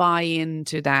didn't buy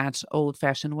into that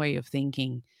old-fashioned way of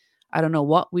thinking. I don't know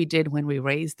what we did when we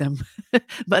raised them,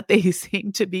 but they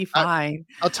seem to be I, fine.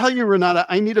 I'll tell you, Renata,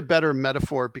 I need a better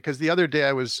metaphor because the other day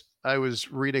I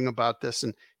was reading about this,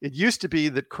 and it used to be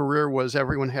that career was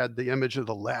everyone had the image of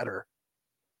the ladder,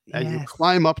 and you Yes.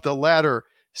 climb up the ladder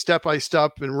step by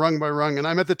step and rung by rung, and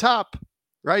I'm at the top,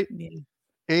 right? Yeah.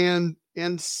 And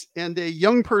a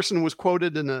young person was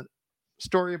quoted in a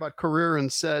story about career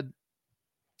and said,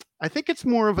 "I think it's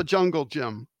more of a jungle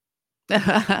gym.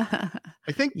 I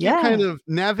think you're kind Yeah. of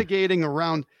navigating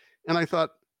around." And I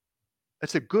thought,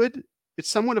 it's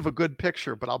somewhat of a good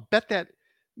picture, but I'll bet that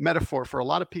metaphor for a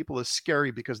lot of people is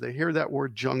scary because they hear that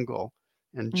word jungle,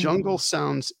 and jungle Mhm.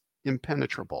 sounds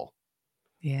impenetrable.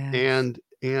 Yes.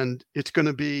 And it's going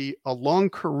to be a long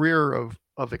career of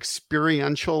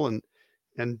experiential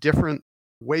and different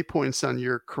waypoints on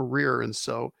your career. And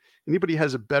so anybody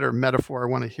has a better metaphor, I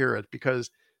want to hear it, because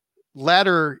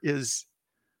ladder is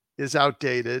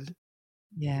outdated.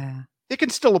 Yeah. It can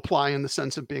still apply in the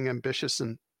sense of being ambitious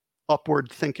and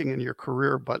upward thinking in your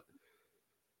career, but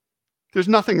there's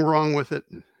nothing wrong with it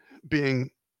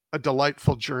being a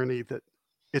delightful journey that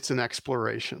it's an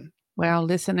exploration. Well,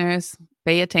 listeners,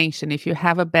 pay attention. If you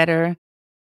have a better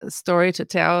story to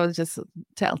tell, just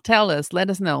tell us. Let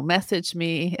us know. Message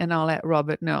me, and I'll let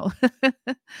Robert know.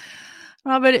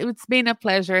 Robert, it's been a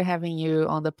pleasure having you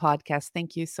on the podcast.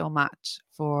 Thank you so much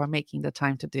for making the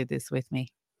time to do this with me.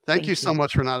 Thank you Thank so you.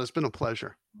 much, Renata. It's been a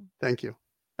pleasure. Thank you.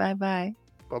 Bye bye.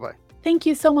 Bye-bye. Thank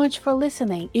you so much for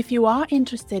listening. If you are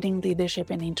interested in leadership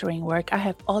and interim work, I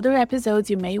have other episodes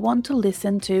you may want to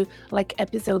listen to, like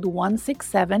episode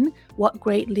 167, What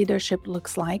Great Leadership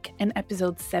Looks Like, and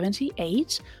episode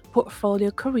 78, Portfolio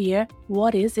Career,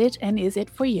 What Is It and Is It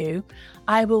For You?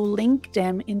 I will link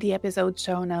them in the episode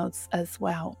show notes as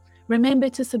well. Remember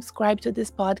to subscribe to this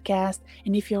podcast,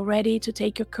 and if you're ready to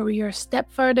take your career a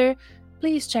step further,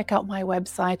 please check out my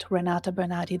website,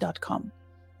 renatabernardi.com.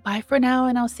 Bye for now,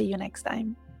 and I'll see you next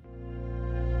time.